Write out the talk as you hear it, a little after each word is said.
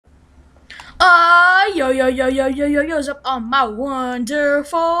Yo, what's up, all my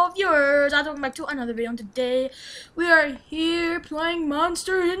wonderful viewers? I'm welcome back to another video, and today we are here playing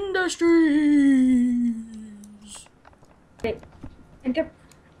Monster Industries.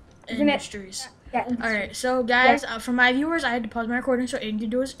 Industries. Yeah, Alright, so guys, for my viewers, I had to pause my recording so Aiden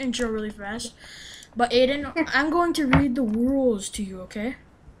can do his intro really fast. But Aiden, I'm going to read the rules to you, okay?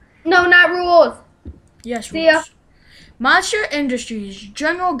 No, not rules. Yes, See ya. rules. Monster Industries,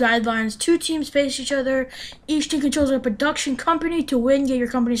 general guidelines, 2 teams face each other. Each team controls a production company. To win, get your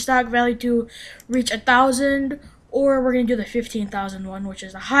company's stock value to reach 1,000, or we're going to do the 15,000 one, which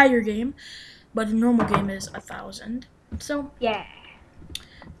is a higher game, but the normal game is 1,000. So, Yeah.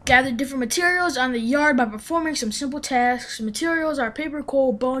 gather different materials on the yard by performing some simple tasks. Materials are paper,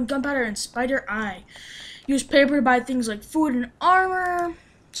 coal, bone, gunpowder, and spider eye. Use paper to buy things like food and armor.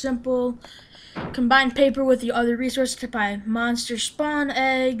 Simple. Combine paper with the other resources to buy monster spawn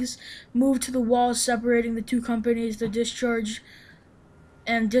eggs. Move to the walls separating the 2 companies to discharge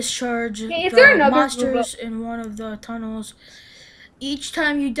the monsters in one of the tunnels. Each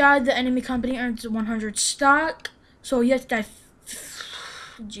time you die, the enemy company earns 100 stock. So you have to die.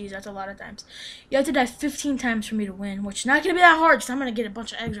 Jeez, that's a lot of times. You have to die 15 times for me to win, which is not going to be that hard because I'm going to get a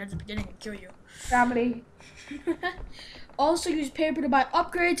bunch of eggs right at the beginning and kill you. Comedy. Also use paper to buy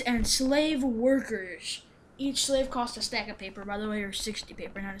upgrades and slave workers. Each slave costs a stack of paper, by the way, or 60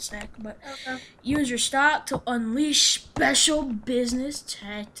 paper, not a stack. But use your stock to unleash special business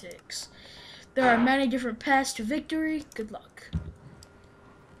tactics. There are many different paths to victory. Good luck.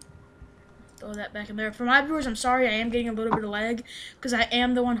 Throw that back in there. For my viewers, I'm sorry, I am getting a little bit of lag because I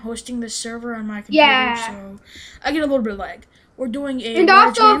am the one hosting this server on my computer, so I get a little bit of lag. We're doing a And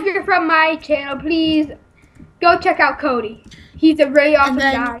also, if you're from my channel, please go check out Cody. He's a really awesome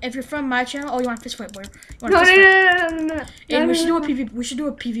guy. If you're from my channel, you want a fist fight, boy? No. Aiden, we should do a PvP. We should do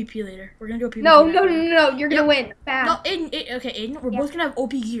a PvP later. We're gonna do a PvP. No. You're gonna win. Bad. No, Aiden. Okay, Aiden. We're both gonna have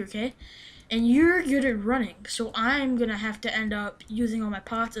OP gear, okay? And you're good at running, so I'm gonna have to end up using all my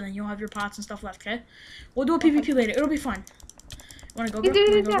pots, and then you'll have your pots and stuff left, okay? We'll do a PvP later. It'll be fun. Wanna go, bro?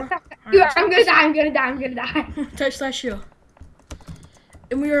 Right, I'm gonna die. Touch / shield.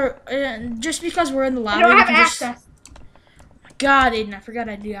 And we are just because we're in the lobby. I don't have access. God, Aiden, I forgot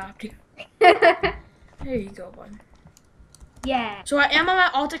I de-opt you. There you go, bud. Yeah. So I am on my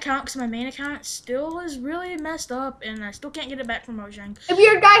alt account because my main account still is really messed up, and I still can't get it back from Mojang. The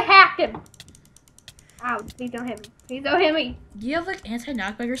weird guy hacked him. Ow, please don't hit me. Please don't hit me. Do you have like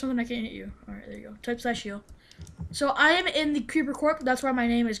anti-knockback or something? I can't hit you. Alright, there you go. Type / shield. So I am in the Creeper Corp. That's why my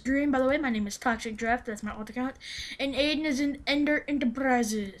name is green, by the way. My name is Toxic Draft. That's my alt account. And Aiden is in Ender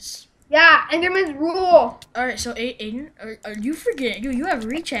Enterprises. Yeah, Enderman's rule. Alright, so Aiden, are you forgetting? You have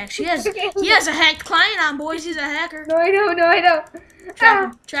reach hacks. He has a hacked client on, boys. He's a hacker. No, I don't.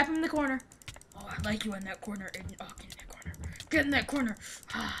 Trap him in the corner. Oh, I like you in that corner, Aiden. Oh, get in that corner. Get in that corner.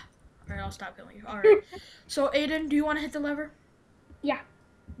 Alright, I'll stop killing you. Alright. So, Aiden, do you want to hit the lever? Yeah.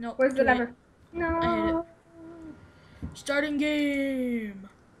 No. Where's the lever? No. I hit it. Starting game.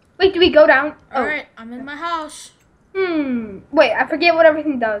 Wait, do we go down? Alright, I'm in my house. Wait, I forget what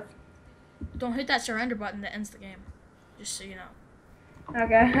everything does. Don't hit that surrender button that ends the game. Just so you know.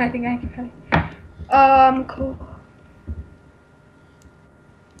 Okay, I think I can. Cool.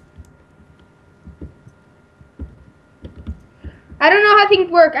 I don't know how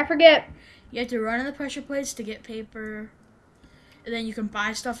things work. I forget. You have to run in the pressure plates to get paper. And then you can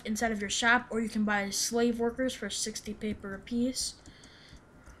buy stuff inside of your shop, or you can buy slave workers for 60 paper apiece.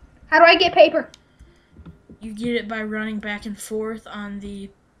 How do I get paper? You get it by running back and forth on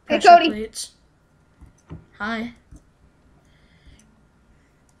the Hey, pressure Cody. plates. Hi.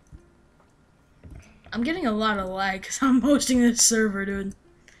 I'm getting a lot of lag because I'm hosting this server, dude.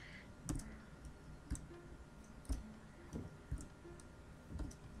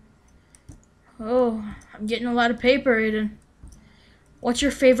 Oh, I'm getting a lot of paper, Aiden. What's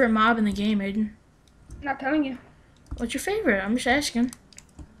your favorite mob in the game, Aiden? I'm not telling you. What's your favorite? I'm just asking.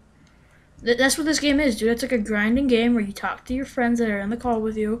 That's what this game is, dude. It's like a grinding game where you talk to your friends that are in the call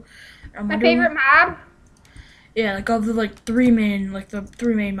with you. My favorite mob? Yeah, like of the three main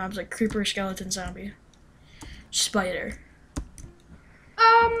mobs, like creeper, skeleton, zombie, spider.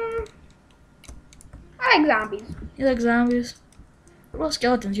 I like zombies. You like zombies? What about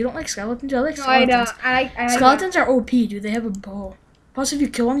skeletons? You don't like skeletons? I like No, skeletons. I don't. I like Skeletons are OP, dude. They have a bow. Plus, if you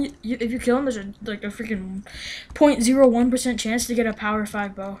kill them, there's a freaking 0.01% chance to get a power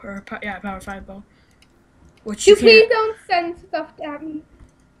 5 bow power 5 bow. Which you please don't send stuff at me.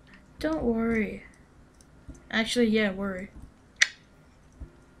 Don't worry. Actually, yeah, worry.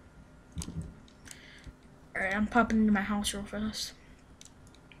 Alright, I'm popping into my house real fast.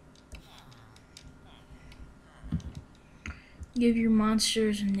 Give your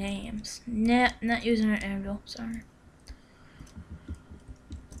monsters names. Nah, not using an anvil. Sorry.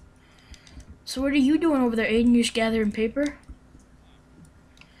 So what are you doing over there, Aiden? You just gathering paper?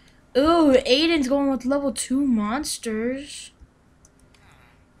 Ooh, Aiden's going with level 2 monsters.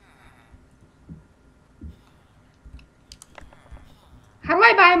 How do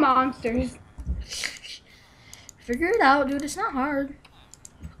I buy monsters? Figure it out, dude. It's not hard.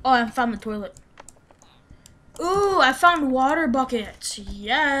 Oh, I found the toilet. Ooh, I found water buckets.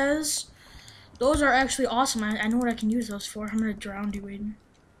 Yes. Those are actually awesome. I know what I can use those for. I'm going to drown you, Aiden.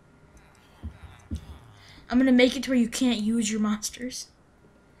 I'm going to make it to where you can't use your monsters.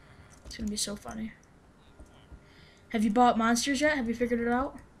 It's going to be so funny. Have you bought monsters yet? Have you figured it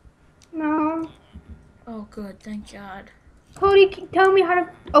out? No. Oh, good. Thank God. Cody, tell me how to...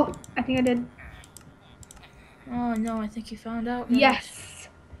 Oh, I think I did. Oh, no. I think you found out. Yes.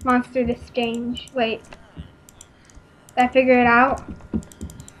 Monster exchange. Wait. Did I figure it out?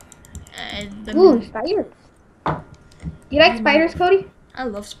 Ooh, spiders. You like spiders, Cody? I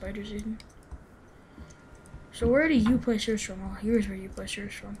love spiders, Aiden. So where do you place yours from? Oh, here's where you place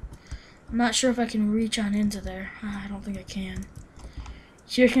yours from. I'm not sure if I can reach on into there. I don't think I can.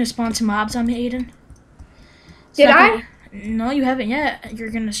 So you're gonna spawn some mobs on me, Aiden? Did I? No, you haven't yet.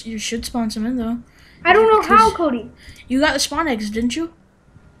 You should spawn some in though. I don't know how, Cody. You got the spawn eggs, didn't you?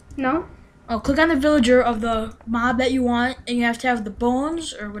 No. Oh, click on the villager of the mob that you want, and you have to have the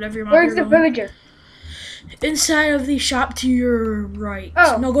bones or whatever your mob. Where's the villager? Inside of the shop to your right.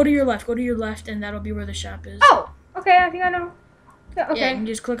 Oh. No, go to your left. Go to your left, and that'll be where the shop is. Oh. Okay, I think I know. Okay. Yeah, and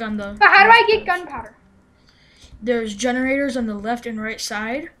just click on the... But how do I get gunpowder? There's generators on the left and right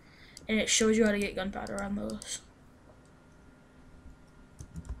side, and it shows you how to get gunpowder on those.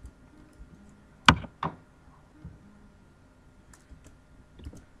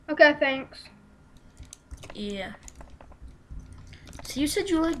 Okay, thanks. Yeah. So you said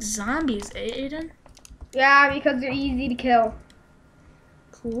you like zombies, eh, Aiden? Yeah, because they're easy to kill.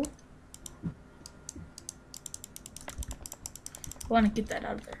 Cool. I want to get that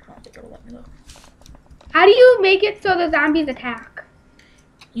out of there. I don't think it'll let me though. How do you make it so the zombies attack?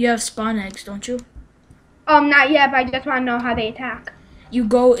 You have spawn eggs, don't you? Not yet, but I just want to know how they attack. You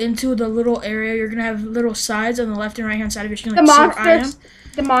go into the little area. You're gonna have little sides on the left and right hand side of your screen.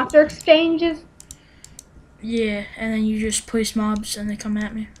 The monster exchanges. Yeah, and then you just place mobs and they come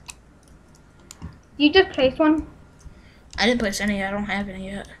at me. You just place one? I didn't place any. I don't have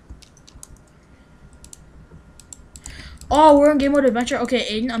any yet. Oh, we're in game mode adventure. Okay,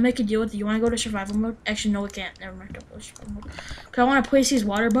 Aiden, I'll make a deal with you. You want to go to survival mode? Actually, no, we can't. Never mind. Don't go to survival mode. Because I want to place these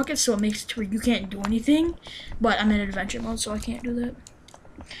water buckets so it makes it to where you can't do anything. But I'm in adventure mode, so I can't do that.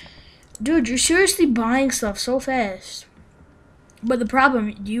 Dude, you're seriously buying stuff so fast. But the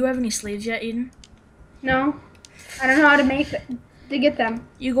problem, do you have any slaves yet, Aiden? No. I don't know how to make it, to get them.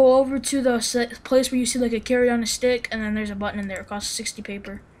 You go over to the place where you see like a carrot on a stick, and then there's a button in there. It costs 60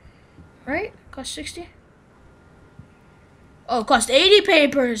 paper. Right? Costs 60? Oh, it costs 80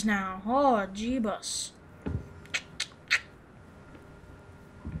 papers now. Oh, jeebus. Do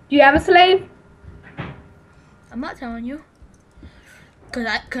you have a slave? I'm not telling you.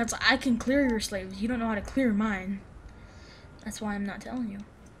 Cause I can clear your slaves. You don't know how to clear mine. That's why I'm not telling you.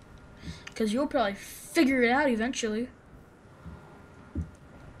 Cause you'll probably figure it out eventually.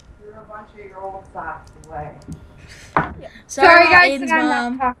 You're a bunch of your old socks away. Yeah. Sorry guys, Aiden's that I'm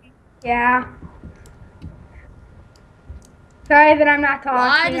mom. not talking. Yeah. Sorry that I'm not talking.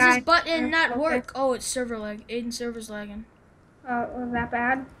 Why does this button not work? Oh, it's server lag. Aiden's server's lagging. Oh, was that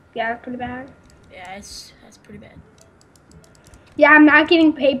bad? Yeah, that's pretty bad. Yeah, that's pretty bad. Yeah, I'm not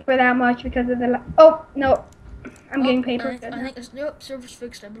getting paid for that much because of the... Oh, no. I'm getting paid for it. I think it's... Nope, server's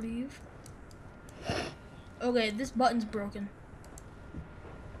fixed, I believe. Okay, this button's broken.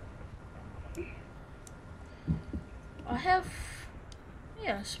 I have...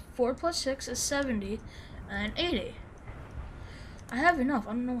 Yes, 4 plus 6 is 70 and 80. I have enough.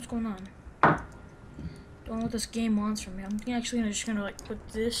 I don't know what's going on. Don't know what this game wants from me. I'm actually just gonna like put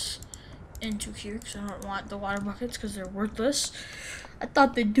this into here because I don't want the water buckets because they're worthless. I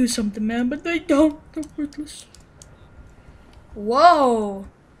thought they'd do something, man, but they don't. They're worthless. Whoa!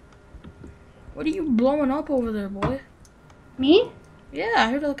 What are you blowing up over there, boy? Me? Yeah,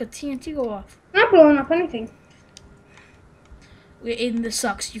 I heard like a TNT go off. I'm not blowing up anything. Wait, Aiden, this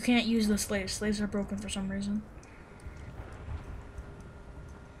sucks. You can't use the slaves. Slaves are broken for some reason.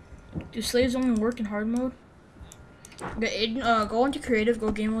 Do slaves only work in hard mode? Okay, Aiden, go into creative,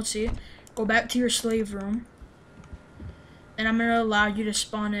 go game mode C, go back to your slave room, and I'm gonna allow you to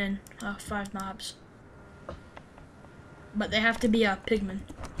spawn in 5 mobs. But they have to be pigmen.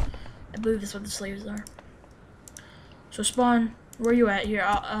 I believe that's what the slaves are. So spawn Where you at? Here,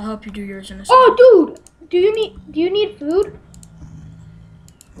 I'll help you do yours in a second. Oh, dude, do you need food?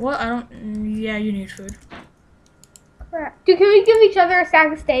 What? I don't. Yeah, you need food. Crap. Dude, can we give each other a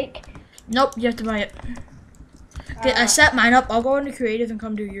stack of steak? Nope, you have to buy it. Okay, I set mine up. I'll go into creative and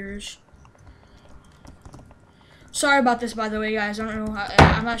come do yours. Sorry about this, by the way, guys. I don't know.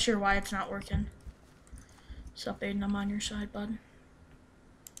 I'm not sure why it's not working. What's up, Aiden? I'm on your side, bud.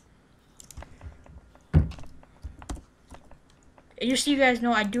 Just so you guys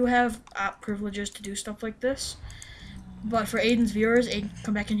know, I do have privileges to do stuff like this. But for Aiden's viewers, Aiden can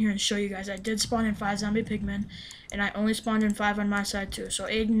come back in here and show you guys. I did spawn in 5 zombie pigmen, and I only spawned in 5 on my side too. So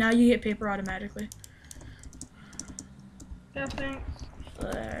Aiden, now you get paper automatically. Yeah, thanks.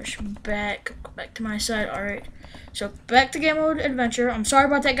 Flash back to my side. All right. So back to game mode adventure. I'm sorry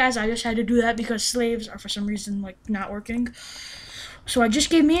about that, guys. I just had to do that because slaves are for some reason like not working. So I just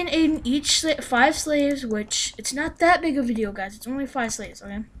gave me and Aiden each 5 slaves, which it's not that big of a deal, guys. It's only 5 slaves.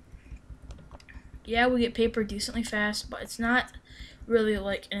 Okay. Yeah, we get paper decently fast, but it's not really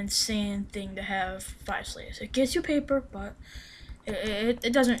like an insane thing to have 5 slaves. It gets you paper, but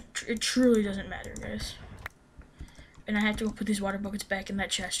it truly doesn't matter, guys. And I have to go put these water buckets back in that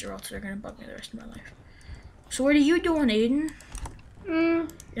chest, or else they're gonna bug me the rest of my life. So what are you doing, Aiden? You're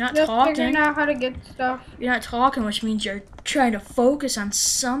not Just talking. figuring out how to get stuff. You're not talking, which means you're trying to focus on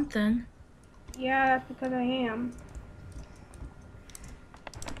something. Yeah, that's because I am.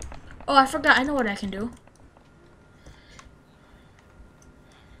 Oh, I forgot. I know what I can do.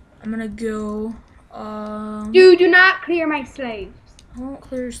 I'm gonna go. Dude, do not clear my slaves. I won't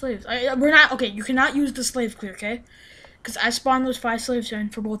clear your slaves. We're not okay. You cannot use the slave clear, okay? Because I spawned those 5 slaves in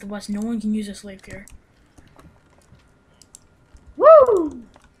for both of us. No one can use a slave clear. Woo!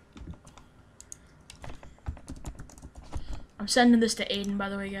 I'm sending this to Aiden, by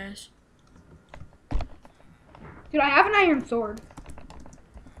the way, guys. Dude, I have an iron sword.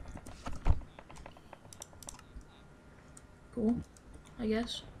 Cool, I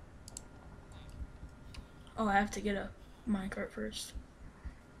guess. Oh, I have to get a minecart first.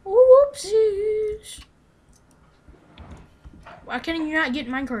 Whoopsies! Why can you not get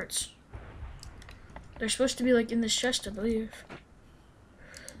minecarts? They're supposed to be like in this chest, I believe.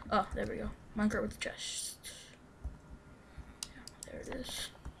 Oh, there we go. Minecart with the chest. Yeah, there it is.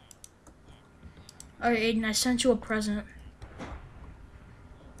 Alright, Aiden, I sent you a present.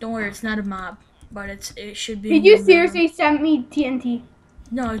 Don't worry, it's not a mob, but it should be. Did you seriously send me TNT?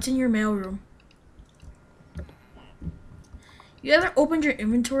 No, it's in your mailroom. You haven't opened your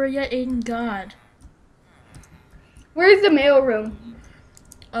inventory yet, Aiden? God. Where's the mailroom?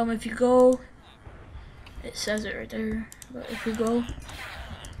 If you go, it says it right there. But if you go,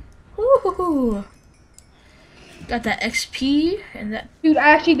 woohoo! Got that XP and that. Dude,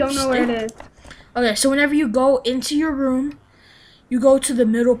 I actually don't know where it is. Okay, so whenever you go into your room, you go to the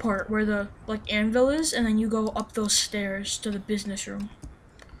middle part where the like anvil is, and then you go up those stairs to the business room.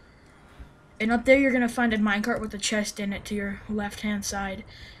 And up there, you're gonna find a minecart with a chest in it to your left-hand side,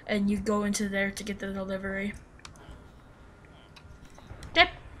 and you go into there to get the delivery. Okay.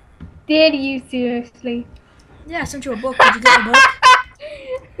 Did you seriously? Yeah, I sent you a book. Did you get the book?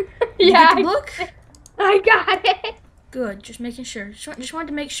 Did you get the book? I got it. Good. Just making sure. Just wanted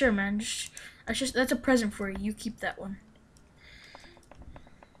to make sure, man. That's a present for you. You keep that one.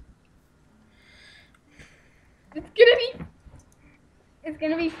 It's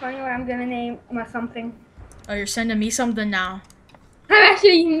gonna be funny what I'm gonna name my something. Oh, you're sending me something now. I'm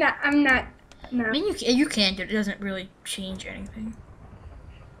actually not. I'm not. No. I mean, you can do it. It doesn't really change anything.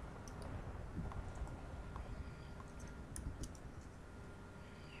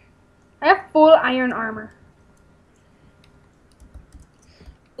 I have full iron armor.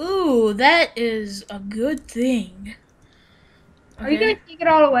 Ooh, that is a good thing. Okay. Are you gonna take it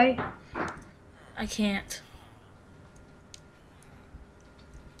all away? I can't.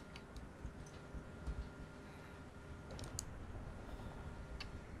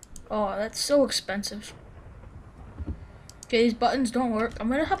 Oh, that's so expensive. Okay, these buttons don't work. I'm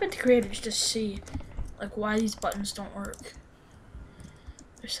gonna hop into creative just to see, like, why these buttons don't work.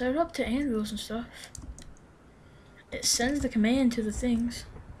 They're set up to anvils and stuff. It sends the command to the things.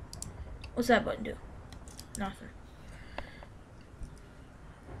 What's that button do? Nothing.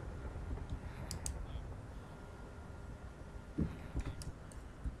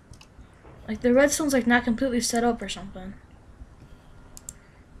 Like, the redstone's, like, not completely set up or something.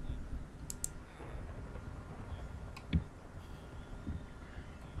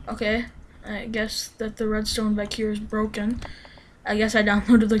 Okay, I guess that the redstone back here is broken. I guess I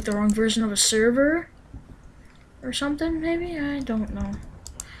downloaded like the wrong version of a server or something, maybe? I don't know.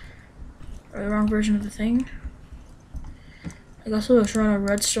 Or the wrong version of the thing. I guess we'll just run a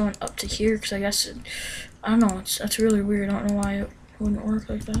redstone up to here because I guess I don't know. That's really weird. I don't know why it wouldn't work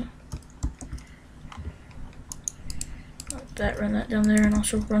like that. Like that, run that down there, and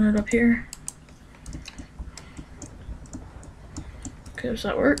also run it up here. Okay, does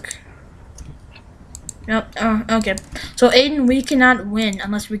that work? Yep. Okay. So Aiden, we cannot win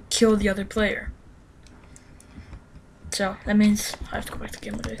unless we kill the other player. So that means I have to go back to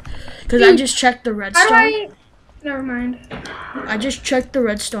game today because I just checked the redstone. How do I? Never mind. I just checked the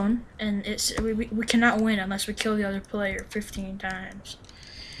redstone, and we cannot win unless we kill the other player 15 times.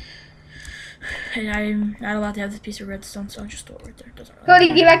 And I'm not allowed to have this piece of redstone, so I'll just throw it right there. Doesn't really Cody,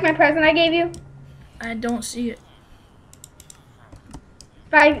 do you like my present I gave you? I don't see it.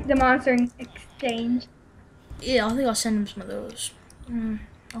 By the monster exchange. Yeah, I think I'll send him some of those.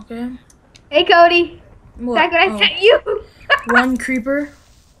 Okay. Hey, Cody. What? That's what I sent you. One creeper.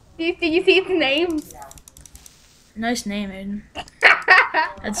 Did you see its name? Nice name, Aiden.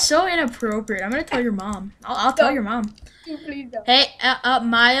 That's so inappropriate. I'm gonna tell your mom. I'll tell your mom. Please don't. Hey,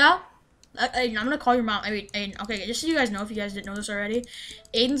 Maya. Aiden, I'm gonna call your mom. I mean, Aiden. Okay, just so you guys know, if you guys didn't know this already,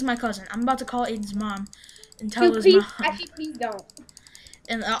 Aiden's my cousin. I'm about to call Aiden's mom and tell his mom. Actually, please don't.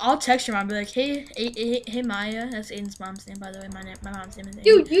 And I'll text your mom, be like, hey, Maya. That's Aiden's mom's name, by the way. My mom's name is Aiden.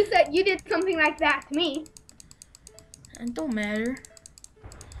 Dude, you said you did something like that to me. It don't matter.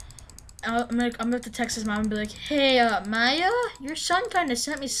 I'm gonna have to text his mom and be like, hey, Maya, your son kind of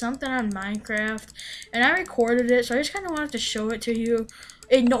sent me something on Minecraft, and I recorded it, so I just kind of wanted to show it to you.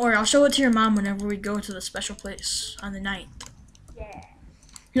 Hey, don't worry, I'll show it to your mom whenever we go to the special place on the 9th. Yeah.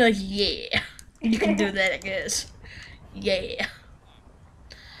 You're like, yeah, you can do that, I guess. Yeah.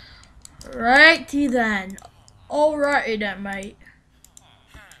 Righty then. Alrighty then, mate.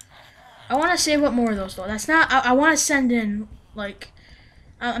 I want to save up more of those, though. That's not, I want to send in, like,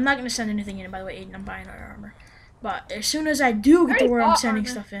 I'm not going to send anything in, by the way, Aiden. I'm buying our armor. But as soon as I do get to where I'm sending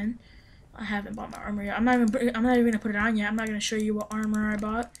stuff in, I haven't bought my armor yet. I'm not even going to put it on yet. I'm not going to show you what armor I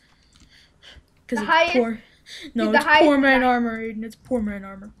bought. Because it's poor. No, it's poor man armor, Aiden. It's poor man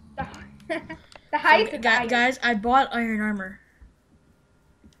armor. The highest. Guys, I bought iron armor.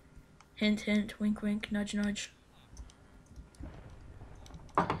 Hint, hint, wink, wink, nudge, nudge.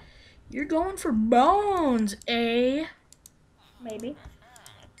 You're going for bones, eh? Maybe.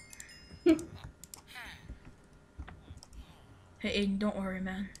 Hey, Aiden, don't worry,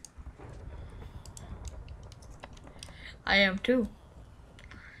 man. I am too.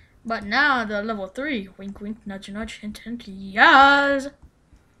 But now the level 3. Wink, wink, nudge, nudge, hint, hint, yes!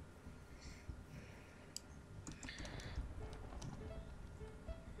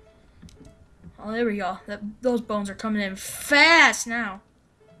 Oh, there we go. Those bones are coming in fast now.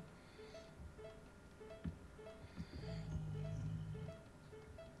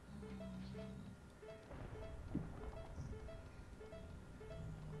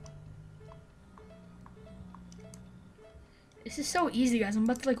 This is so easy, guys. I'm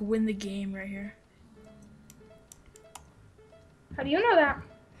about to, like, win the game right here. How do you know that?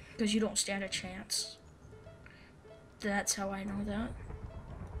 Because you don't stand a chance. That's how I know that.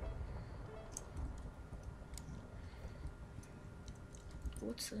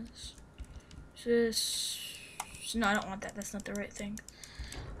 What's this? Is this... No, I don't want that. That's not the right thing.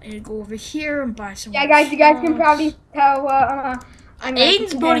 I need to go over here and buy some. Yeah, guys, you guys can probably tell.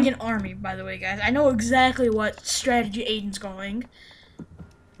 Aiden's building an army, by the way, guys. I know exactly what strategy Aiden's going.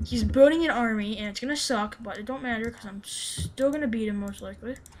 He's building an army, and it's gonna suck, but it don't matter because I'm still gonna beat him most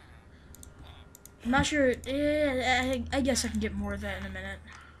likely. I'm not sure. I guess I can get more of that in a minute.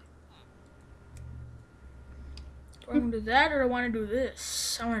 Do I want to do that, or do I want to do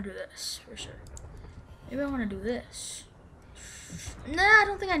this? I want to do this for sure. Maybe I want to do this. Nah, I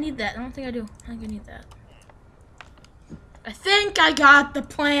don't think I need that. I don't think I do. I think I need that. I think I got the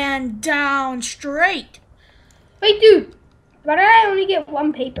plan down straight. Wait, dude. Why did I only get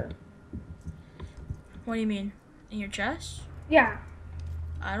one paper? What do you mean? In your chest? Yeah.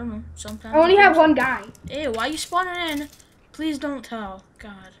 I don't know. Sometimes. I only have one guy. Hey, why you spawning in? Please don't tell.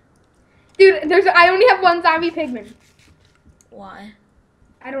 God. Dude, I only have one zombie pigman. Why?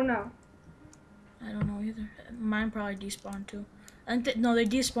 I don't know. I don't know either. Mine probably despawned too. No, they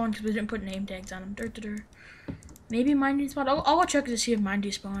despawned because we didn't put name tags on them. Maybe mine despawned. I'll go check to see if mine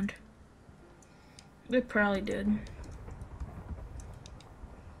despawned. It probably did.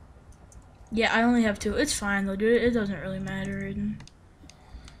 Yeah, I only have 2. It's fine though, dude. It doesn't really matter.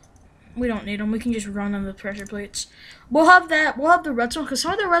 We don't need them. We can just run on the pressure plates. We'll have that. We'll have the redstone because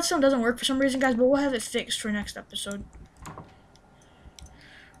some of the redstone doesn't work for some reason, guys. But we'll have it fixed for next episode.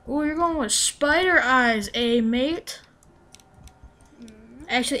 Oh, you're going with spider eyes, eh, mate?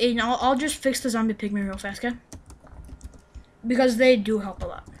 Actually, Aiden, I'll just fix the zombie pigman real fast, okay? because they do help a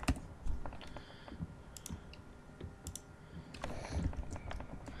lot.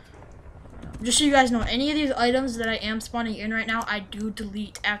 Just so you guys know, any of these items that I am spawning in right now, I do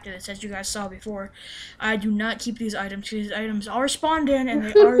delete after this, as you guys saw before. I do not keep these items, because these items are spawned in and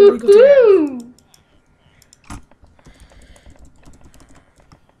they are illegal to have.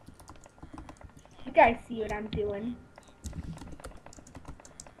 You guys see what I'm doing.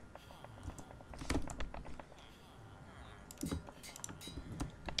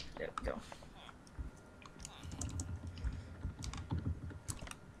 There we go.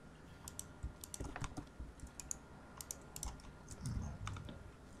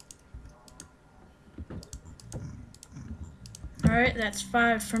 Alright, that's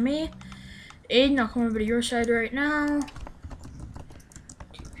 5 for me. Aiden, I'll come over to your side right now.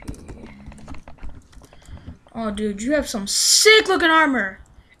 TP. Oh, dude, you have some sick looking armor.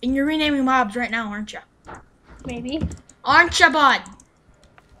 And you're renaming mobs right now, aren't you? Maybe. Aren't you, bud?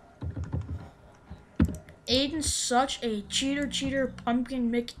 Aiden's such a cheater,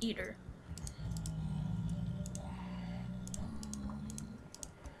 pumpkin Mick eater.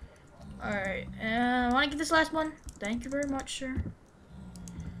 Alright, want to get this last one? Thank you very much, sir.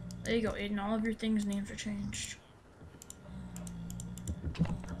 There you go, Aiden. All of your things' names are changed.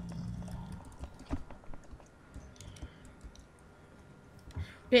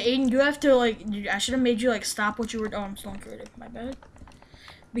 Yeah, Aiden, you have to, like, I should have made you, like, stop what you were. Oh, I'm still on creative. My bad.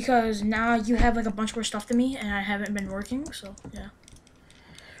 Because now you have, like, a bunch more stuff than me, and I haven't been working, so, yeah.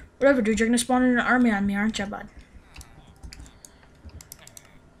 Whatever, dude. You're gonna spawn in an army on me, aren't you, bud?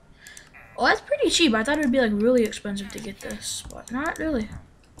 Oh, that's pretty cheap. I thought it would be, like, really expensive to get this, but not really.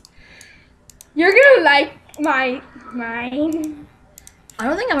 You're gonna like mine. I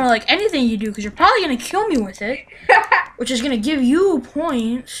don't think I'm gonna like anything you do, because you're probably gonna kill me with it, which is gonna give you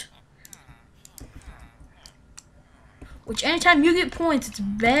points. Which anytime you get points, it's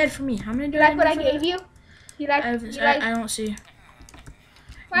bad for me. How many do You I like what I need for gave that? you? You like? I don't see.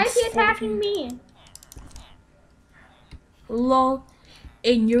 Why is he attacking me? Lol.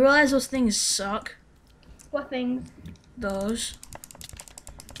 And you realize those things suck? What things? Those.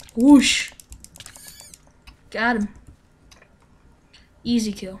 Whoosh. Got him.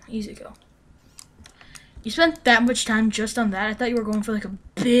 Easy kill. Easy kill. You spent that much time just on that? I thought you were going for like a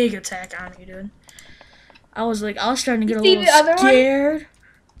big attack on me, dude. I was starting to get a little scared.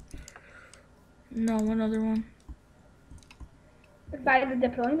 No, one other one. By the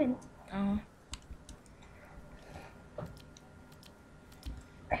deployment. Oh.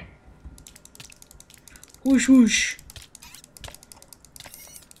 Whoosh whoosh.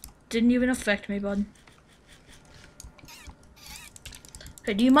 Didn't even affect me, bud.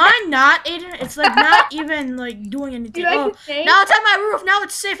 Okay, do you mind not, Aiden? It's like not even like doing anything. Do you like oh, his name? now it's on my roof. Now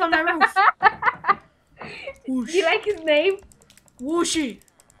it's safe on my roof. Whoosh. Do you like his name? Whooshy.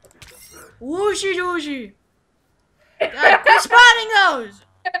 Whooshy dooshy. God, quit spawning those.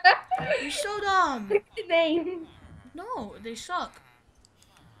 You're so dumb. What's his name? No, they suck.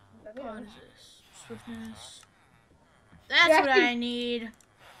 What is this? Swiftness. That's what I need.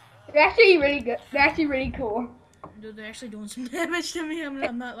 They're actually really good. They're actually really cool. Dude, they're actually doing some damage to me.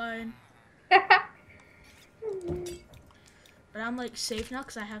 I'm not lying. But I'm like safe now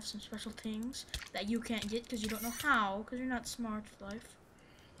because I have some special things that you can't get because you don't know how, because you're not smart with life.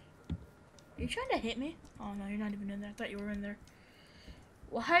 Are you trying to hit me? Oh no, you're not even in there. I thought you were in there.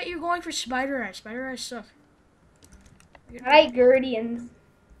 Well, how are you going for spider eyes? Spider eyes suck. I like Guardians.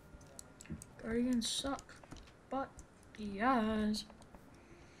 Guardians suck. But yes.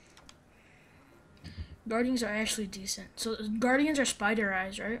 Guardians are actually decent. So Guardians are spider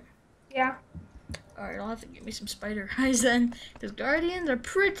eyes, right? Yeah. Alright, I'll have to get me some spider eyes then. Because Guardians are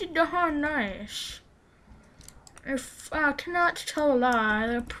pretty darn nice. If I cannot tell a lie,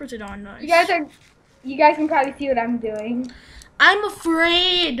 they're pretty darn nice. You guys can probably see what I'm doing. I'm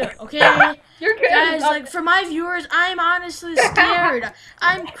afraid, okay? You're good. Guys, like, for my viewers, I'm honestly scared.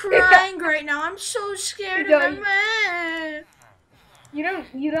 I'm crying right now. I'm so scared of my man. You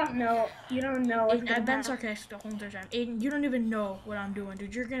don't know. You don't know. Aiden, I've been sarcastic the whole entire time. Aiden, you don't even know what I'm doing,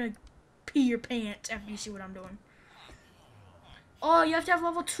 dude. You're gonna pee your pants after you see what I'm doing. Oh, you have to have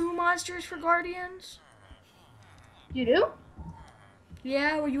level 2 monsters for Guardians? You do?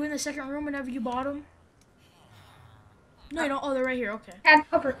 Yeah, were you in the second room whenever you bought them? No, you don't. Oh, they're right here. Okay. And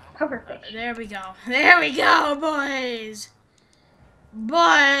pufferfish. There we go. There we go, boys.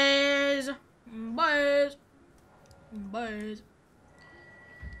 Boys. Boys. Boys.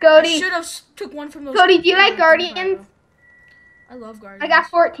 Cody. I should have took one from those. Cody, do you like Guardians? I love Guardians. I got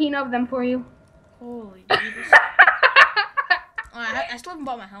 14 of them for you. Holy Jesus. I still haven't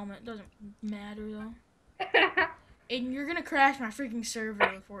bought my helmet. It doesn't matter though. Aiden, you're gonna crash my freaking server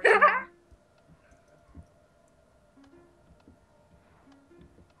before it's over.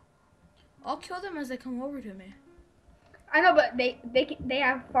 I'll kill them as they come over to me. I know, but they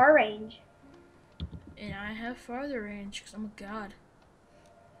have far range. And I have farther range because I'm a god.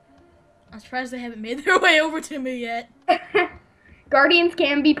 I'm surprised they haven't made their way over to me yet. Guardians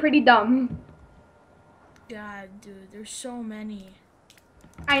can be pretty dumb. God, dude, there's so many.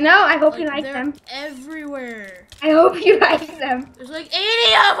 I know. I hope you like they're them. everywhere. I hope you like them. There's like 80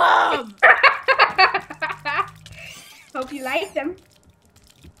 of them! Hope you like them.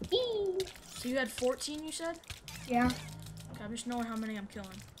 So you had 14, you said? Yeah. Okay, I'm just knowing how many I'm killing.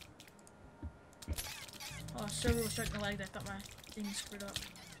 Oh, server was starting to lag. I thought my thing screwed up.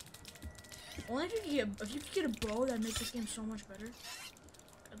 Only if you could get a bow, that'd make this game so much better.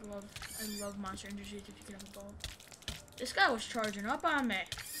 I love Monster Industries if you could have a bow. This guy was charging up on me.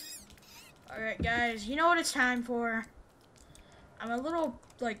 Alright, guys, you know what it's time for. I'm a little,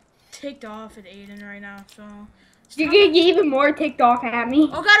 like, ticked off at Aiden right now, so... You're gonna get even more ticked off at me.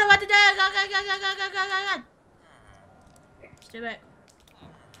 Oh god, I'm about to die! God. Stay back.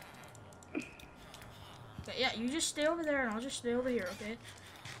 Okay, yeah, you just stay over there and I'll just stay over here, okay?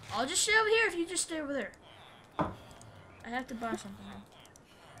 I'll just stay over here if you just stay over there. I have to buy something now.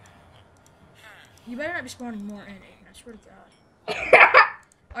 You better not be spawning more in, Aiden. I swear to God.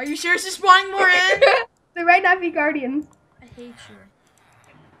 Are you seriously spawning more in? They might not be guardians. I hate you.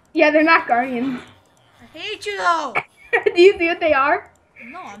 Yeah, they're not guardians. I hate you though. Do you see what they are?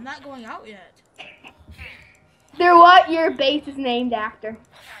 No, I'm not going out yet. They're what your base is named after.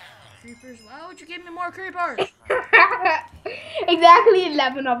 Creepers. Why would you give me more creepers? Exactly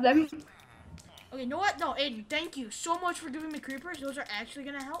 11 of them. Okay, you know what? No, Aiden, thank you so much for giving me creepers. Those are actually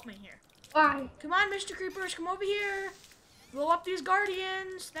gonna help me here. Why? Come on, Mr. Creepers, come over here. Blow up these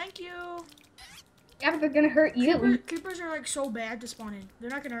guardians. Thank you. Yeah, but they're gonna hurt you. Creepers are like so bad to spawn in. They're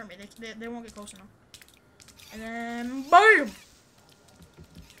not gonna hurt me. They won't get close enough. And then, BAM!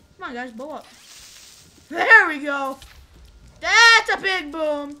 Come on, guys, blow up. There we go. That's a big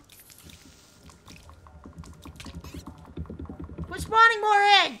boom. Quit spawning more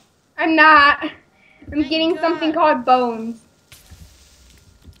in. I'm not. I'm Thank getting God. something called bones.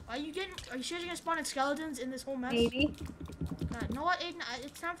 Are you sure you're gonna spawn in skeletons in this whole mess? Maybe. God, you know what, Aiden?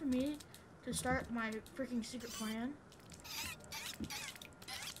 It's time for me to start my freaking secret plan.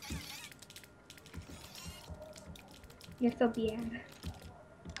 You're so bad.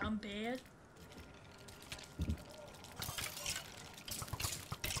 I'm bad.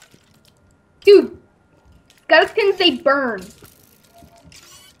 Dude, skeletons, they burn.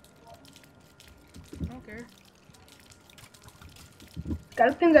 I don't care.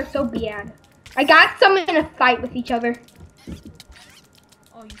 Skeletons are so bad. I got some in a fight with each other.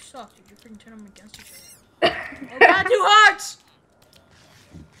 Oh, you suck, dude. You're freaking turning them against each other. Oh God, 2 hearts!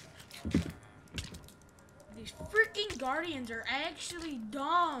 These freaking guardians are actually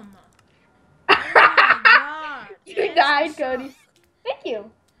dumb. Oh my God. You died, Cody. Thank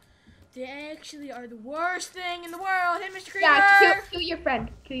you. They actually are the worst thing in the world. Hey, Mr. Creeper! Yeah, kill your friend.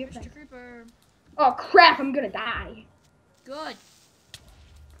 Kill your friend. Mr. Creeper. Oh crap, I'm gonna die. Good.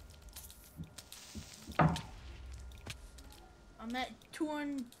 I'm at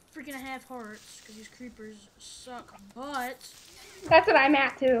 2.5 hearts because these creepers suck, but... That's what I'm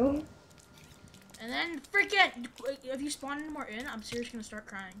at too. And then freaking, if you spawn any more in, I'm seriously gonna start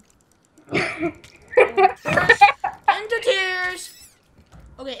crying. Burst into tears.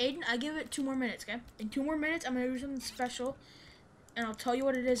 Okay, Aiden, I give it 2 more minutes, okay? In 2 more minutes, I'm gonna do something special, and I'll tell you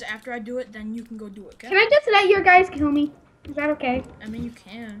what it is after I do it. Then you can go do it, okay? Can I just let your guys kill me? Is that okay? I mean, you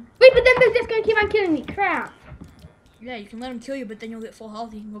can. Wait, but then they're just gonna keep on killing me. Crap. Yeah, you can let them kill you, but then you'll get full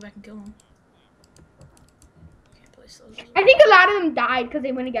health. You can go back and kill them. Can't place those. I think a lot of them died because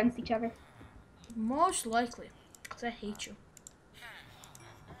they went against each other. Most likely, because I hate you.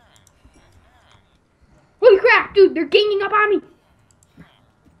 Holy crap, dude, they're ganging up on me.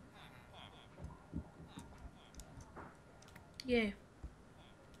 Yeah.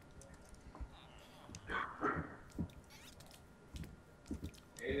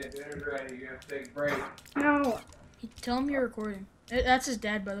 Hey, dinner's ready. You have to take a break. No, Tell him you're recording. That's his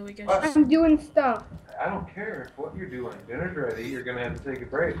dad, by the way, guys. What? I'm doing stuff. I don't care what you're doing. Dinner's ready. You're gonna have to take a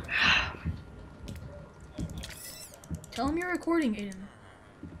break. Tell him you're recording, Aiden.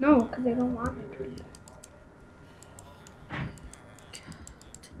 No, because they don't want me.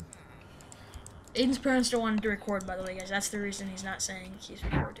 Aiden's parents don't want him to record, by the way, guys. That's the reason he's not saying he's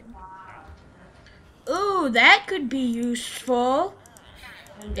recording. Ooh, that could be useful.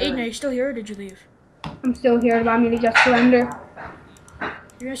 Aiden, are you still here or did you leave? I'm still here. Allow me to just surrender.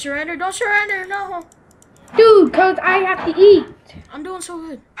 You're gonna surrender? Don't surrender, no. Dude, Because I have to eat. I'm doing so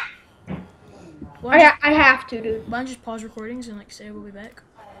good. Why don't, I have to, dude. why don't you just pause recordings and like say we'll be back?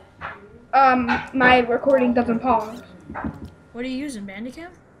 My recording doesn't pause. What are you using, Bandicam?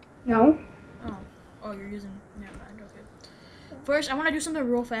 No. Oh, you're using. Never mind. Okay. First, I want to do something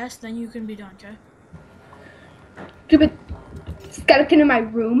real fast. Then you can be done. Okay. Stupid skeleton in my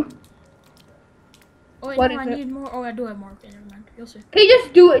room. Oh wait, What no, is I it? need more. Oh, I do have more. Okay, never mind. You'll see. Can you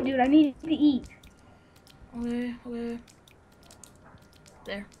just do it, dude? I need to eat. Okay. Okay.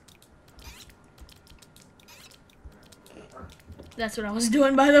 There. That's what I was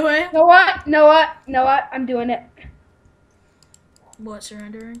doing, by the way. Know what? Know what? Know what? I'm doing it. What,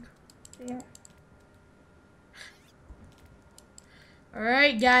 surrendering? Yeah.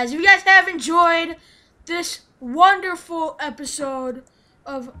 Alright, guys. If you guys have enjoyed this wonderful episode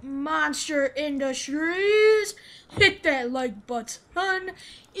of Monster Industries, hit that like button.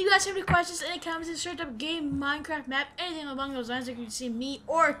 If you guys have any questions, any comments, search up game, Minecraft map, anything along those lines that you can see me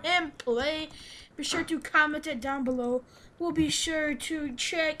or him play, be sure to comment it down below. We'll be sure to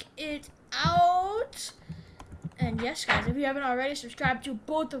check it out. And yes, guys, if you haven't already, subscribe to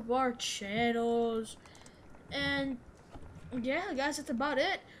both of our channels. And yeah, guys, that's about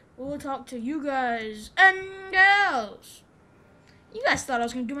it. We'll talk to you guys and gals. You guys thought I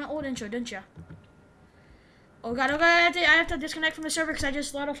was going to do my old intro, didn't you? Oh god, okay, I have to disconnect from the server because I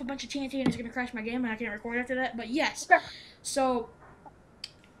just let off a bunch of TNT and it's going to crash my game and I can't record after that. But yes, so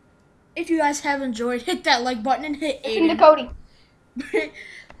if you guys have enjoyed, hit that like button and hit Listen to 80. Cody.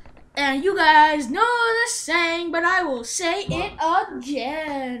 And you guys know the saying, but I will say it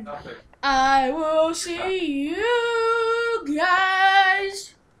again. I will see you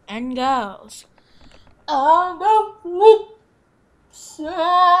guys and girls on the flip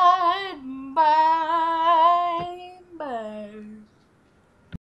side. Bye. Bye.